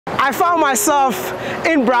I found myself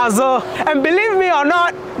in Brazil, and believe me or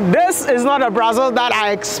not, this is not a Brazil that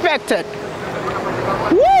I expected.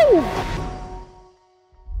 Woo!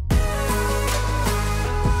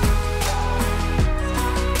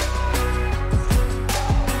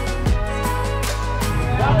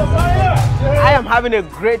 I am having a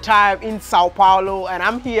great time in Sao Paulo, and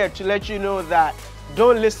I'm here to let you know that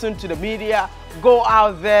don't listen to the media. Go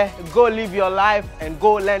out there, go live your life, and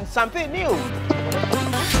go learn something new.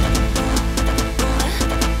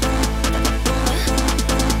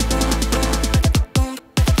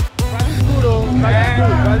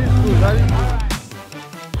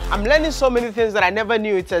 I'm learning so many things that I never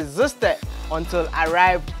knew it existed until I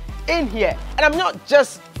arrived in here. And I'm not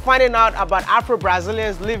just finding out about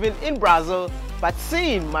Afro-Brazilians living in Brazil, but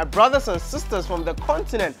seeing my brothers and sisters from the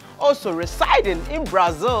continent also residing in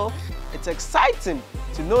Brazil. It's exciting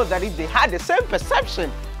to know that if they had the same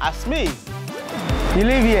perception as me. You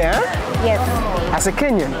live here, huh? Yes. As a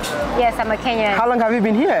Kenyan? Yes, I'm a Kenyan. How long have you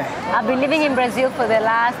been here? I've been living in Brazil for the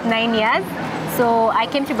last 9 years. So I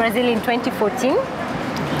came to Brazil in 2014.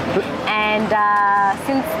 And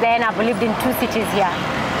since then, I've lived in 2 cities here.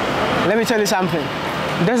 Let me tell you something.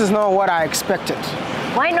 This is not what I expected.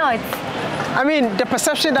 Why not? I mean, the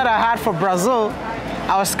perception that I had for Brazil,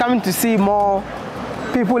 I was coming to see more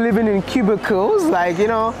people living in cubicles, like, you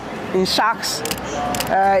know, in shacks.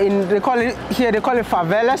 They call it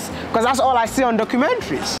favelas, because that's all I see on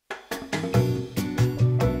documentaries.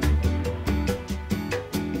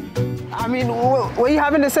 I mean, were you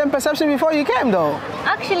having the same perception before you came, though?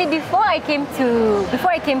 Actually, before I came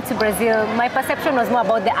to Brazil, my perception was more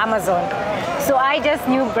about the Amazon. So I just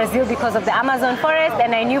knew Brazil because of the Amazon forest,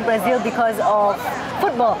 and I knew Brazil because of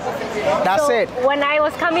football. That's it. When I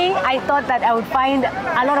was coming, I thought that I would find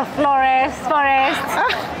a lot of forests.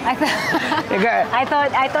 I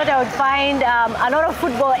thought I would find a lot of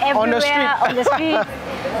football everywhere on the street.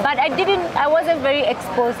 But I wasn't very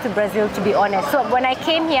exposed to Brazil, to be honest. So when I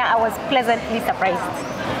came here, I was pleasantly surprised.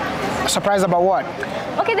 Surprised about what?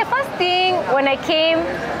 Okay, the first thing when I came,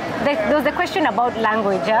 there was a question about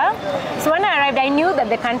language. So when I arrived, I knew that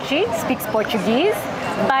the country speaks Portuguese,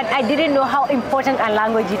 but I didn't know how important a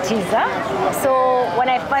language it is. So when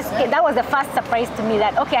I first came, that was the first surprise to me,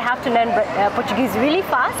 that okay, I have to learn Portuguese really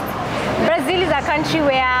fast. Brazil is a country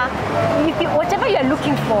where whatever you're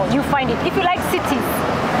looking for, you find it. If you like cities,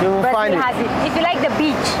 Brazil has it. If you like the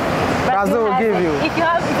beach, Brazil will give you. If you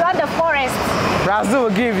have the forest, Brazil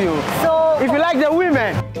will give you. So if you like the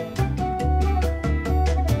women,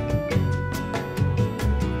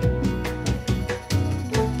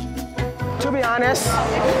 to be honest,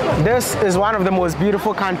 this is one of the most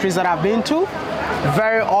beautiful countries that I've been to.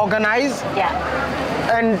 Very organized. Yeah.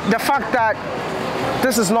 And the fact that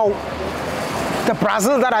this is not the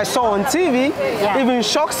Brazil that I saw on TV even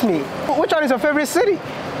shocks me. Which one is your favorite city?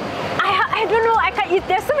 I don't know.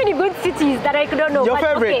 There's so many good cities that I don't know. Your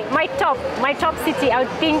favorite? Okay, my top city, I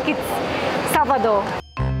would think it's Salvador.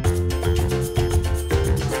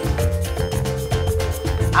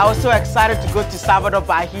 I was so excited to go to Salvador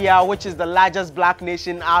Bahia, which is the largest black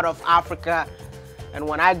nation out of Africa. And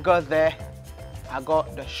when I got there, I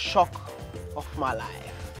got the shock of my life.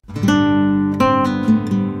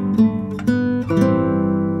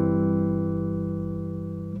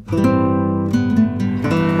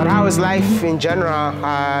 But how is life in general,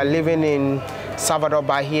 living in Salvador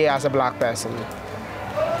Bahia as a black person?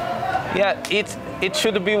 Yeah, it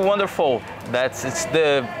should be wonderful. It's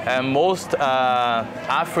the most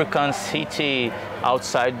African city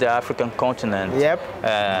outside the African continent. Yep.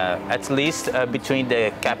 At least between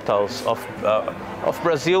the capitals of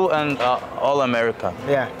Brazil and all America.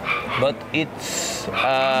 Yeah. But it's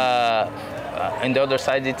on the other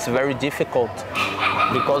side, it's very difficult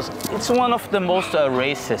because it's one of the most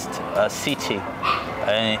racist city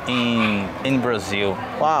in Brazil.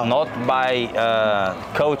 Wow. Not by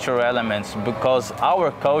cultural elements, because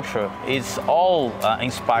our culture is all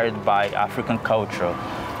inspired by African culture.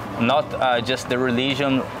 Not just the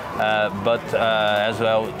religion, but as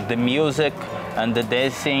well the music and the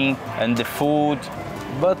dancing and the food.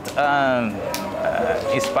 But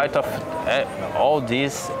in spite of all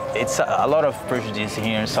this, it's a lot of prejudice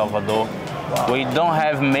here in Salvador. Wow. We don't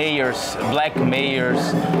have mayors, black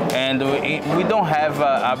mayors, and we don't have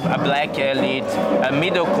a black elite, a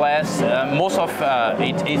middle class. Most of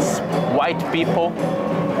it is white people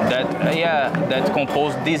that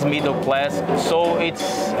compose this middle class. So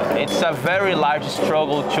it's a very large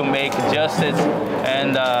struggle to make justice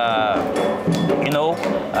and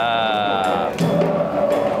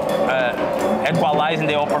equalizing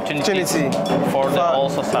the opportunities for the whole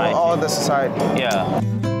society. All the society. Yeah.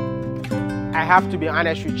 I have to be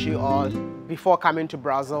honest with you all. Before coming to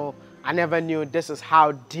Brazil, I never knew this is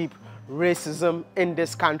how deep racism in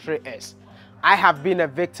this country is. I have been a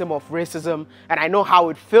victim of racism, and I know how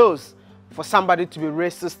it feels for somebody to be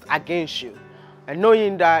racist against you. And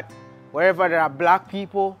knowing that wherever there are black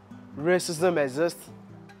people, racism exists,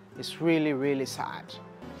 is really, really sad.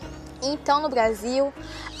 Então, no Brasil,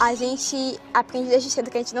 a gente aprende desde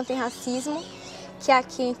cedo que a gente não tem racismo, que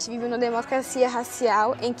aqui a gente vive numa democracia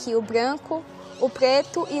racial em que o branco, o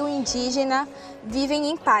preto e o indígena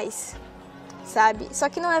vivem em paz, sabe? Só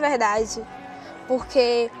que não é verdade,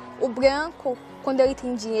 porque o branco, quando ele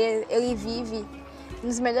tem dinheiro, ele vive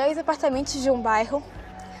nos melhores apartamentos de um bairro.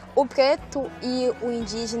 O preto e o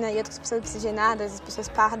indígena e outras pessoas miscigenadas, as pessoas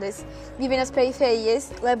pardas, vivem nas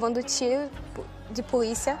periferias, levando tiro de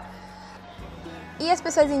polícia. E as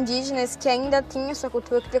pessoas indígenas que ainda têm a sua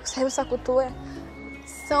cultura, que preservam sua cultura,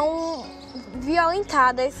 são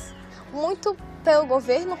violentadas muito pelo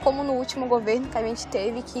governo, como no último governo que a gente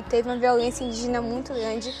teve, que teve uma violência indígena muito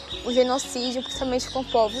grande, um genocídio, principalmente com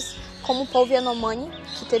povos, como o povo Yanomami,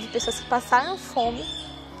 que teve pessoas que passaram fome,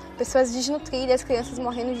 pessoas desnutridas, crianças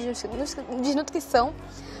morrendo de desnutrição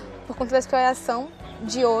por conta da exploração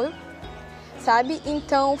de ouro, sabe?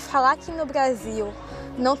 Então, falar que no Brasil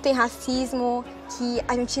não tem racismo, que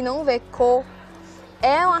a gente não vê cor,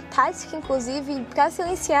 é uma tática, inclusive, para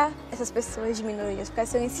silenciar essas pessoas de minorias, para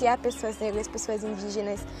silenciar pessoas negras, pessoas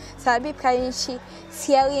indígenas, sabe? Para a gente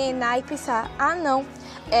se alienar e pensar, ah, não,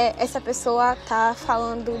 essa pessoa tá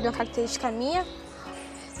falando de uma característica minha,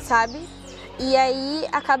 sabe? E aí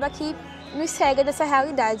acaba que nos cega dessa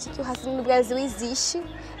realidade, que o racismo no Brasil existe,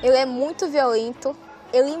 ele é muito violento,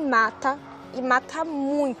 ele mata, e mata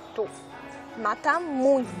muito. Mata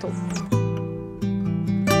muito.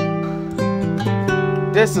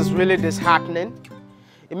 This is really disheartening.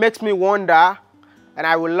 It makes me wonder, and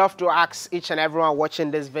I would love to ask each and everyone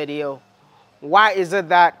watching this video, why is it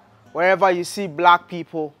that wherever you see black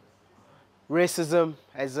people, racism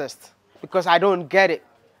exists? Because I don't get it.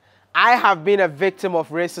 I have been a victim of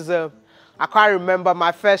racism. I can't remember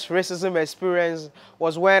my first racism experience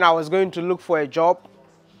was when I was going to look for a job.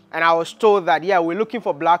 And I was told that, yeah, we're looking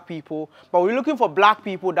for black people, but we're looking for black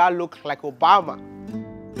people that look like Obama.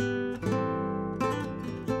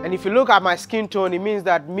 And if you look at my skin tone, it means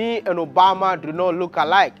that me and Obama do not look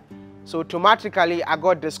alike. So automatically, I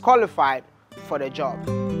got disqualified for the job.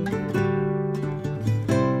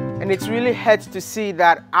 And it really hurts to see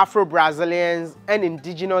that Afro-Brazilians and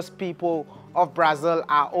indigenous people of Brazil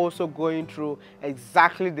are also going through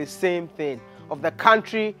exactly the same thing of the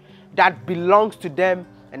country that belongs to them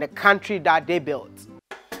and the country that they built.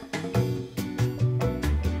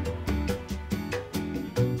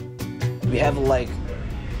 We have like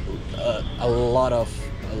a lot of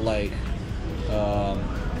like,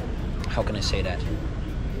 how can I say that?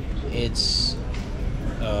 It's,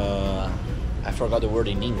 I forgot the word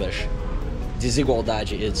in English.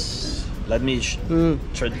 Desigualdade, it's, let me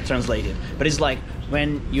translate it. But it's like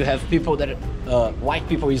when you have people that, white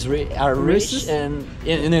people are rich and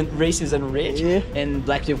racist and rich, yeah, and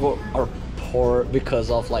black people are poor because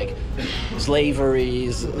of like slavery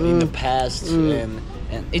in the past, and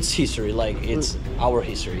it's history, like it's our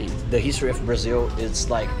history. The history of Brazil, it's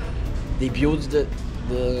like they built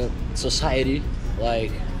the society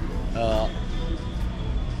like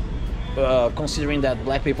considering that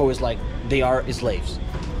black people is like they are slaves,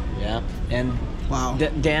 yeah, and wow.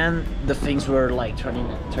 Then the things were like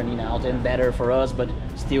turning out and better for us, but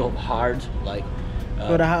still hard. Like,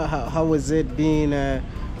 but how was it being a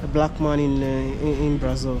black man in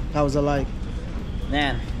Brazil? How was it like?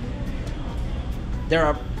 Man, there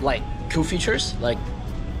are like cool features, like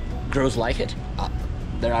girls like it.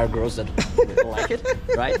 There are girls that like it,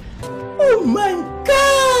 right? Oh my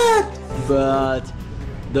God! But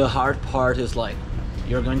the hard part is like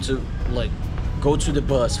you're going to like go to the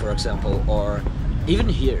bus, for example, or even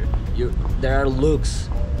here, there are looks.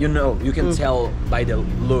 You know, you can tell by the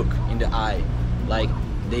look in the eye, like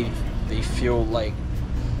they feel like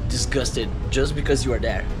disgusted just because you are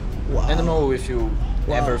there. Wow. I don't know if you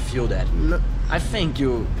ever feel that. No. I think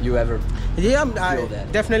you ever feel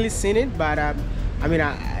that. Definitely seen it, but I mean,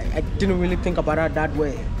 I didn't really think about it that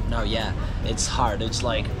way. No, yeah, it's hard. It's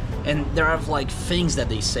like, and there are like things that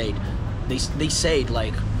they say. They say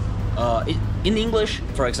like, in English,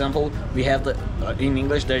 for example, we have the in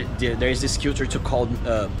English there is this culture to call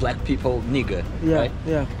black people nigga, yeah, right?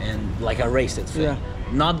 Yeah. And like a racist thing. Yeah.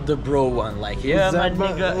 Not the bro one, like yeah, my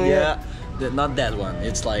nigga, yeah. Not that one.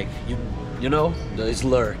 It's like you know, the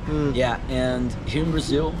slur. Yeah. And here in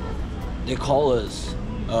Brazil, they call us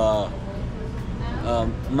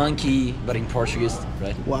monkey, but in Portuguese,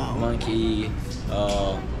 right? Wow. Monkey,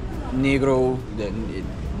 negro,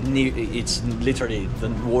 it's literally the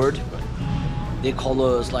word. But they call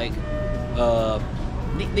us like,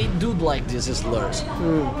 they do like these slurs.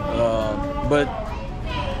 But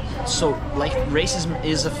so like racism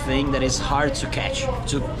is a thing that is hard to catch,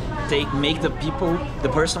 to make the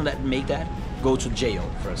person that make that go to jail,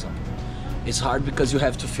 for example. It's hard because you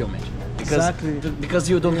have to film it. Because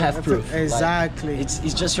you don't have proof. Exactly. Like,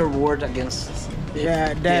 it's just your word against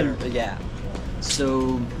them. Yeah.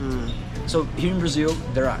 So so here in Brazil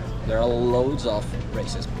there are loads of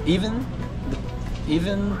racism.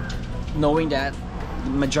 Even knowing that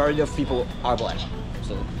the majority of people are black.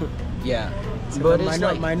 So yeah. So but it's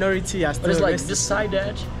like minority are still but it's like racist.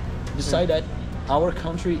 decide that our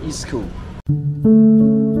country is cool.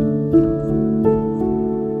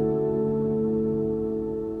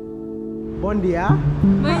 Bom dia.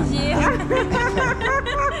 Bom dia.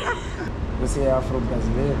 Você é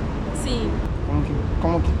afro-brasileiro? Sim.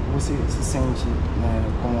 Como que você se sente, né,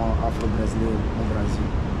 como afro-brasileiro no Brasil?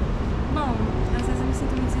 Bom, às vezes eu me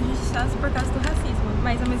sinto muito injustiçada por causa do racismo,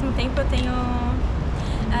 mas ao mesmo tempo eu tenho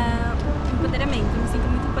empoderamento, eu me sinto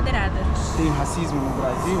muito empoderada. Tem racismo no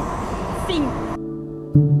Brasil? Sim.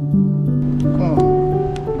 Como?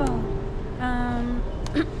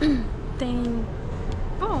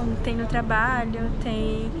 Tem no trabalho,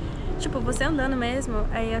 tem... Tipo, você andando mesmo,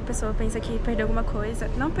 aí a pessoa pensa que perdeu alguma coisa.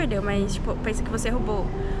 Não perdeu, mas tipo, pensa que você roubou.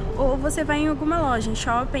 Ou você vai em alguma loja, em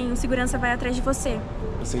shopping, o segurança vai atrás de você.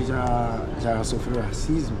 Você já sofreu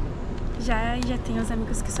racismo? Já tenho os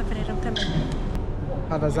amigos que sofreram também.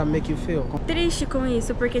 How does that make you feel? Triste com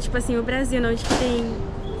isso, porque tipo assim, o Brasil, onde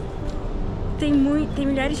tem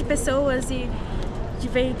milhares de pessoas e que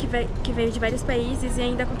veio de vários países e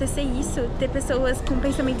ainda acontecer isso, ter pessoas com um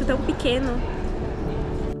pensamento tão pequeno.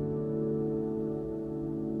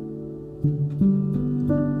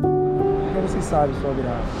 O que você sabe sobre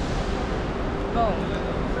a África? Bom,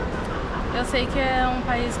 eu sei que é um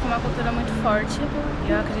país com uma cultura muito forte.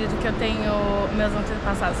 Eu acredito que eu tenho... Meus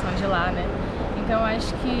antepassados são de lá, né? Então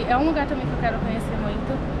acho que é um lugar também que eu quero conhecer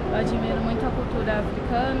muito. Eu admiro muito a cultura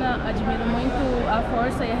africana, admiro muito a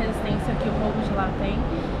força e a resistência que o povo de lá tem.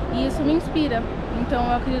 E isso me inspira. Então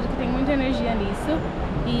eu acredito que tem muita energia nisso.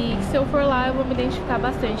 E se eu for lá, eu vou me identificar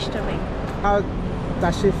bastante também. How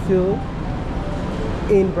does she feel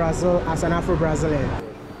in Brazil as an Afro-Brazilian?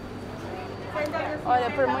 Olha,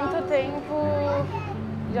 por muito tempo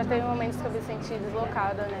já teve momentos que eu me senti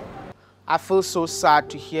deslocada, né? I feel so sad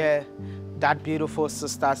to hear that beautiful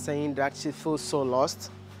sister saying that she feels so lost.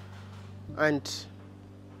 And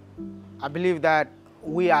I believe that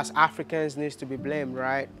we as Africans need to be blamed,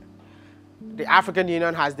 right? The African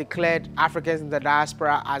Union has declared Africans in the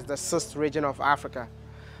diaspora as the 6th region of Africa.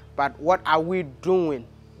 But what are we doing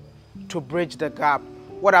to bridge the gap?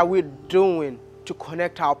 What are we doing to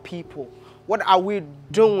connect our people? What are we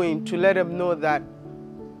doing to let them know that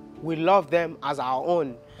we love them as our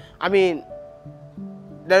own? I mean,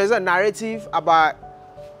 there is a narrative about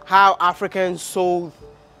how Africans sold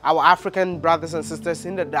our African brothers and sisters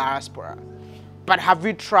in the diaspora. But have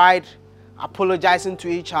we tried apologizing to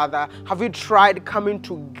each other? Have we tried coming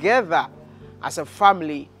together as a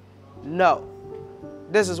family? No.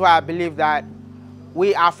 This is why I believe that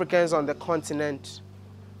we Africans on the continent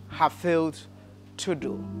have failed to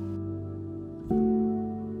do.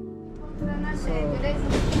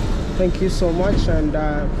 Thank you so much, and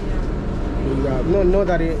we know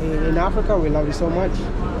that in Africa we love you so much.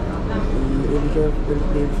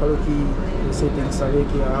 Ele falou que você tem que saber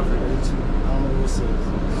que a África a gente ama você.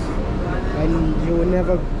 And you will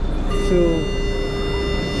never feel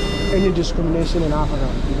any discrimination in Africa.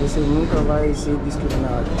 E você nunca vai ser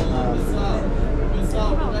discriminado na África.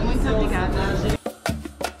 Muito obrigada.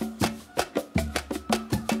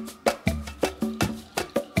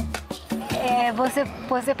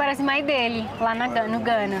 Você parece mãe dele, lá no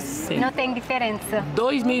Ghana. Sim. Não tem diferença.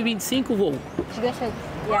 2025 vou.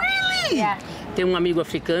 Yeah. Tem um amigo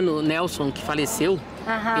africano, Nelson, que faleceu.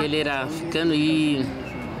 Ele era africano e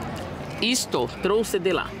isto trouxe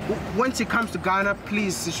de lá. When she comes to Ghana,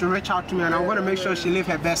 please, she should reach out to me, and I want to make sure she lives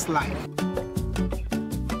her best life.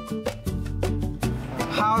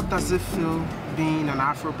 How does it feel being an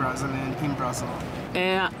Afro-Brazilian in Brazil?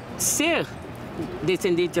 Ser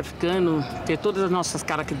descendente africano, ter todas as nossas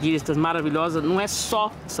características maravilhosas, não é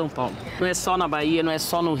só São Paulo. Não é só na Bahia, não é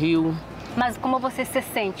só no Rio. Mas como você se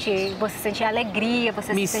sente? Você sente alegria,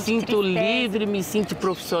 você me se sente sinto tristeza? livre, me sinto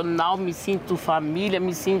profissional, me sinto família,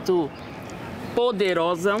 me sinto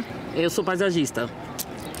poderosa. Eu sou paisagista.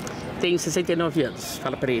 Tenho 69 anos,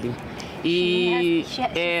 fala pra ele. E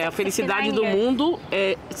a felicidade do mundo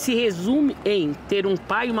se resume em ter um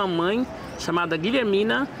pai e uma mãe chamada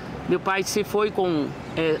Guilhermina. Meu pai se foi com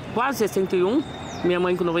quase 61, minha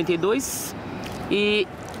mãe com 92. E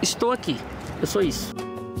estou aqui, eu sou isso.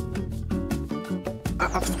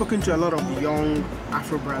 I've spoken to a lot of young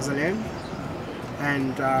Afro-Brazilians,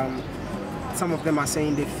 and some of them are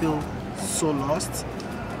saying they feel so lost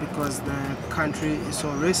because the country is so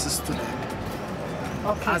racist to them.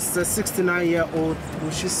 Okay. As a 69-year-old,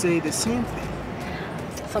 would she say the same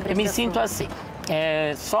thing? Eu me sinto assim.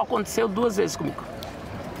 Só aconteceu 2 vezes comigo,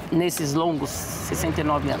 nesses longos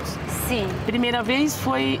 69 anos. Sim. Primeira vez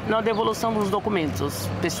foi na devolução dos documentos.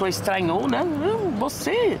 A pessoa estranhou, né?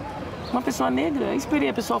 Você, uma pessoa negra. Eu esperei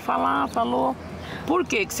a pessoa falar, falou. Por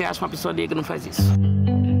que você acha que uma pessoa negra não faz isso?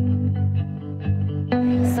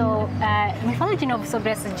 Me fala de novo sobre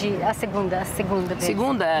essa a segunda vez.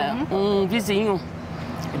 Segunda, um vizinho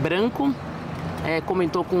branco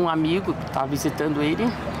comentou com um amigo que estava visitando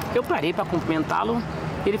ele. Eu parei para cumprimentá-lo.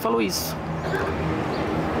 Ele falou isso.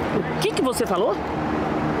 O que você falou?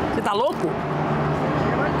 Você tá louco?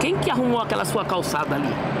 Quem que arrumou aquela sua calçada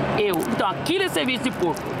ali? Eu. Então aquilo é serviço de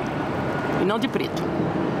porco e não de preto.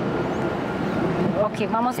 Ok,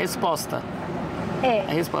 vamos... Resposta.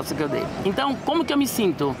 A resposta que eu dei. Então, como que eu me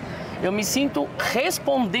sinto? Eu me sinto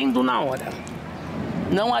respondendo na hora.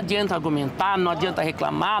 Não adianta argumentar, não adianta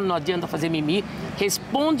reclamar, não adianta fazer mimimi.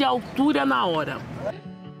 Responde à altura na hora.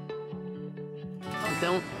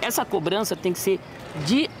 Então, essa cobrança tem que ser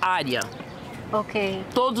diária. Ok.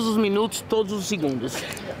 Todos os minutos, todos os segundos.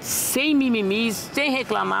 Sem mimimis, sem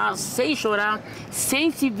reclamar, sem chorar, sem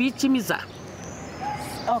se vitimizar.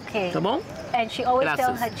 Ok. Tá bom? And she always Graças.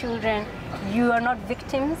 tells her children, you are not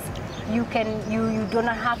victims. You do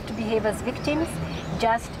not have to behave as victims.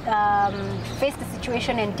 Just face the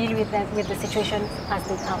situation and deal with the situation as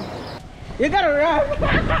they come. You gotta run!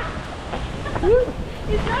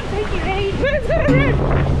 It's not going to rain. It's gonna rain!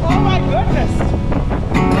 Oh my goodness!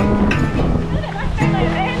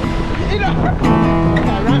 You know,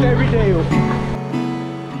 I run every day.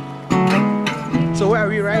 So where are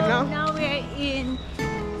we right now? Now we're in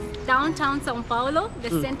downtown São Paulo, the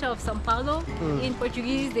center of São Paulo. In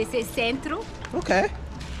Portuguese, they say centro. Okay.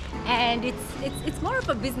 And it's more of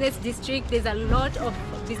a business district. There's a lot of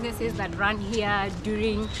businesses that run here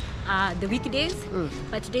during the weekdays.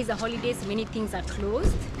 But today's a holiday, so many things are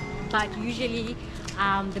closed. But usually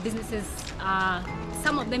the businesses,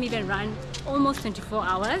 some of them even run almost 24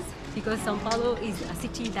 hours because São Paulo is a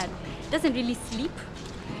city that doesn't really sleep.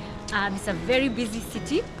 It's a very busy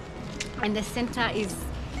city, and the center is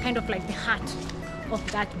kind of like the heart of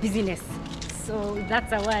that busyness. So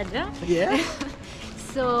that's a word, huh? Yeah.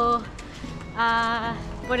 So,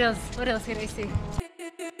 what else can I say?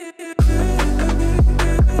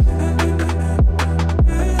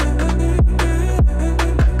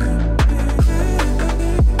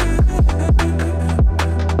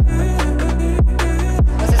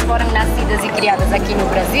 Vocês foram nascidas e criadas aqui no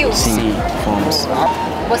Brasil? Sim, fomos.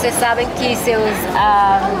 Vocês sabem que seus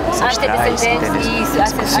antecedentes e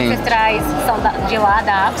ancestrais são de lá,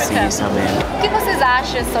 da África? Sim, sabemos. O que vocês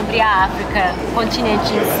acham sobre a África, o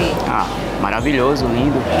continente em si? Maravilhoso,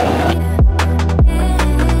 lindo.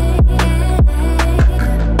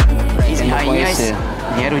 Pretendo conhecer.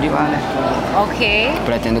 Dinheiro de lá, né? Ok.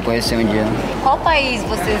 Pretendo conhecer um dia. Qual país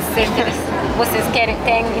vocês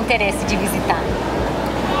têm interesse de visitar?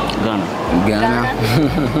 Ghana.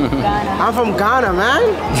 I'm from Ghana, man.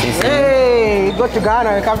 Hey, you go to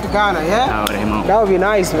Ghana, you come to Ghana, yeah? Da hora, irmão. That would be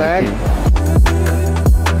nice, man.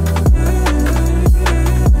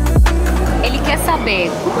 Ele quer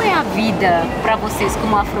saber como é a vida para vocês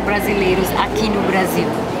como afro-brasileiros aqui no Brasil.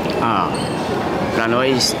 Para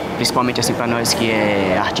nós, principalmente assim para nós que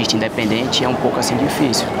é artista independente, é um pouco assim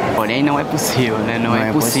difícil. Porém, não é possível, né? Não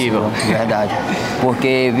é possível. Verdade.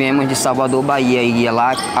 Porque viemos de Salvador, Bahia, e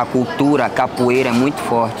lá a cultura, a capoeira é muito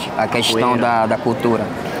forte. A questão da cultura.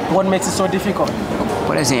 What makes it so difficult?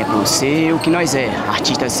 Por exemplo, ser o que nós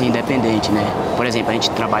artista assim independente, né? Por exemplo, a gente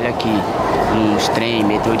trabalha aqui nos trem,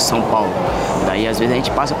 metrô de São Paulo. Daí às vezes a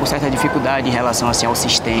gente passa por certa dificuldade em relação assim ao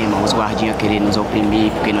sistema, os guardinhas querendo nos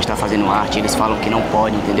oprimir porque nós está fazendo arte, eles falam que não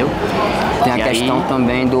pode, entendeu? Tem a questão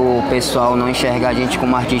também do pessoal não enxergar a gente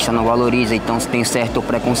como artista, não valoriza, então tem certo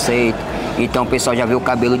preconceito. Então o pessoal já vê o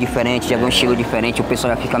cabelo diferente, já vê um estilo diferente, o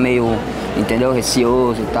pessoal já fica meio, entendeu,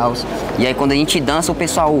 receoso e tal. E aí quando a gente dança, o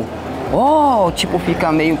pessoal, tipo,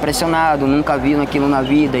 fica meio impressionado, nunca viram aquilo na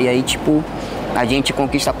vida. E aí, tipo, a gente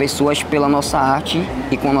conquista pessoas pela nossa arte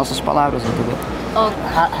e com nossas palavras, entendeu?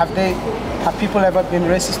 Have people ever been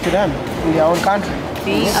racist to them in their own country?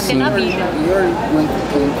 sofri até na vida.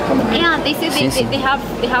 Yeah, they say they have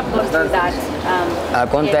gone through that.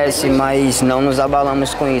 Acontece, mas não nos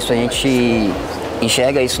abalamos com isso. A gente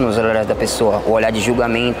enxerga isso nos olhares da pessoa, o olhar de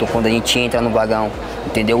julgamento quando a gente entra no vagão,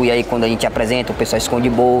 entendeu? E aí quando a gente apresenta, o pessoal esconde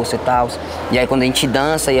bolsa e tal. E aí quando a gente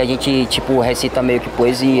dança e a gente tipo recita meio que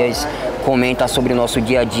poesias, comenta sobre o nosso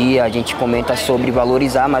dia a dia, a gente comenta sobre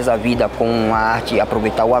valorizar mais a vida com a arte,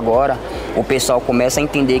 aproveitar o agora, o pessoal começa a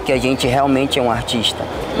entender que a gente realmente é um artista,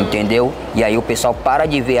 entendeu? E aí o pessoal para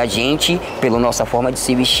de ver a gente pela nossa forma de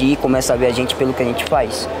se vestir e começa a ver a gente pelo que a gente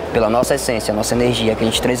faz, pela nossa essência, nossa energia que a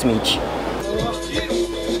gente transmite.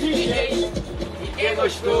 Quem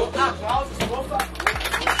gostou, aplausos, por favor.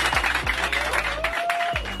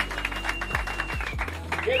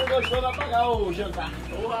 Quem não gostou vai pagar o jantar.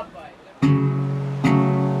 Ô, rapaz.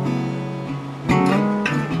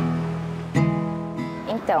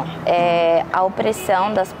 Então, a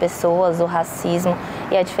opressão das pessoas, o racismo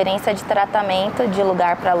e a diferença de tratamento de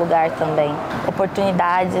lugar para lugar também.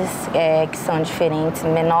 Oportunidades que são diferentes,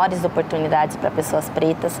 menores oportunidades para pessoas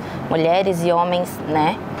pretas, mulheres e homens,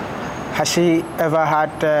 né? Has she ever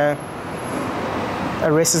had a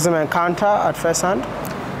racism encounter at first hand?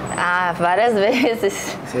 Ah, várias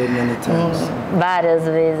vezes. Say many times. Várias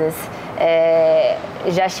vezes.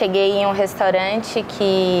 Já cheguei em um restaurante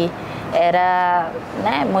que era,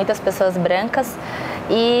 né, muitas pessoas brancas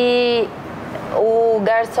e o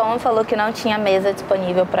garçom falou que não tinha mesa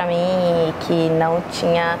disponível para mim e que não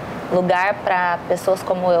tinha lugar para pessoas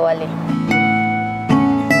como eu ali.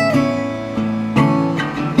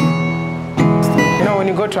 You know, when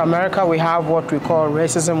you go to America, we have what we call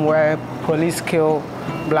racism, where police kill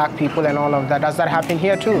black people and all of that. Does that happen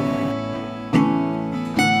here too?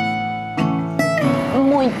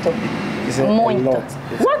 Muito. Muito.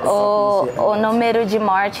 O número de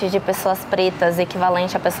mortes de pessoas pretas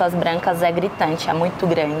equivalente a pessoas brancas é gritante, é muito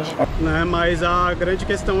grande. Mas a grande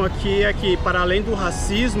questão aqui é que, para além do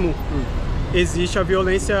racismo, existe a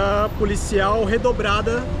violência policial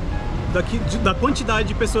redobrada da quantidade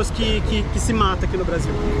de pessoas que se mata aqui no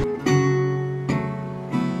Brasil.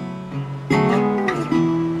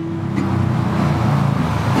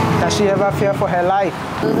 Does she ever fear for her life?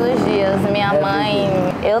 Todos os dias, minha mãe,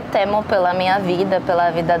 eu temo pela minha vida,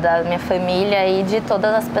 pela vida da minha família e de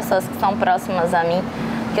todas as pessoas que são próximas a mim,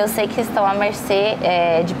 que eu sei que estão à mercê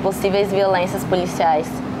de possíveis violências policiais.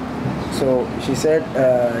 So she said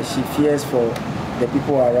she fears for the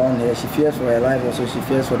people around her. She fears for her life, also she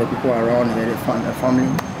fears for the people around her, the family,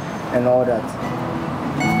 and all that.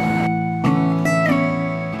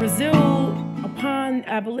 Brazil, upon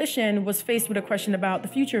abolition, was faced with a question about the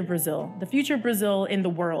future of Brazil in the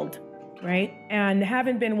world, right? And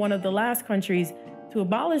having been one of the last countries to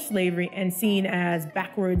abolish slavery and seen as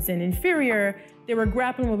backwards and inferior, they were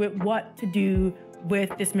grappling with what to do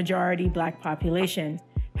with this majority black population.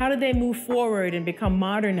 How do they move forward and become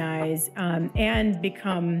modernized and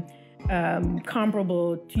become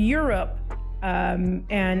comparable to Europe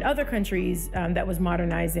and other countries that was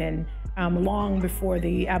modernizing long before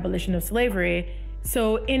the abolition of slavery?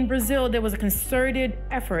 So in Brazil, there was a concerted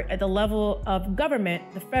effort at the level of government,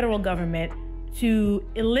 the federal government, to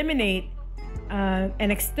eliminate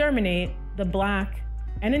and exterminate the black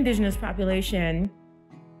and indigenous population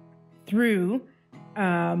through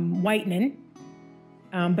whitening,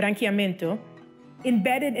 branqueamento.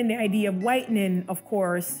 Embedded in the idea of whitening, of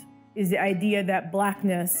course, is the idea that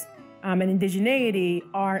blackness and indigeneity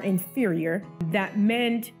are inferior. That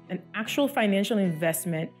meant an actual financial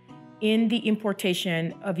investment in the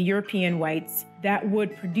importation of European whites that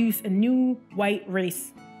would produce a new white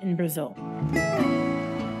race in Brazil.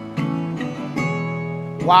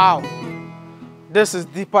 Wow, this is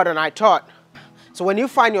deeper than I thought. So when you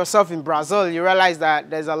find yourself in Brazil, you realize that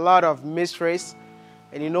there's a lot of mixed race,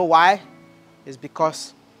 and you know why? It's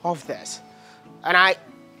because of this. And I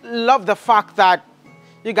love the fact that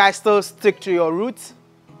you guys still stick to your roots.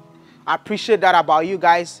 I appreciate that about you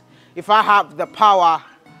guys. If I have the power,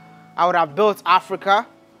 I would have built Africa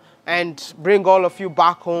and bring all of you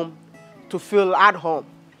back home to feel at home.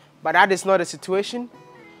 But that is not the situation.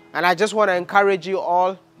 And I just want to encourage you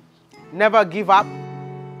all, never give up.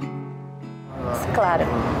 Claro.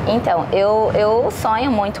 Então, eu sonho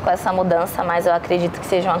muito com essa mudança, mas eu acredito que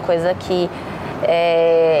seja uma coisa que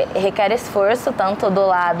requer esforço, tanto do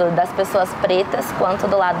lado das pessoas pretas quanto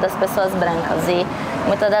do lado das pessoas brancas. E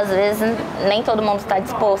muitas das vezes nem todo mundo está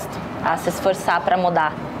disposto a se esforçar para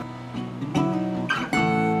mudar.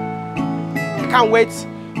 Can't wait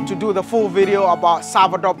to do the full video about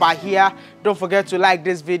Salvador Bahia. Don't forget to like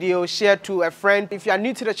this video, share to a friend. If you are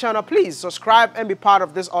new to the channel, please subscribe and be part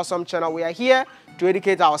of this awesome channel. We are here to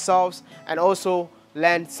educate ourselves and also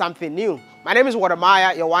learn something new. My name is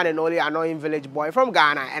WODEMAYA, your one and only annoying village boy from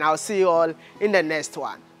Ghana, and I'll see you all in the next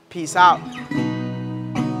one. Peace out.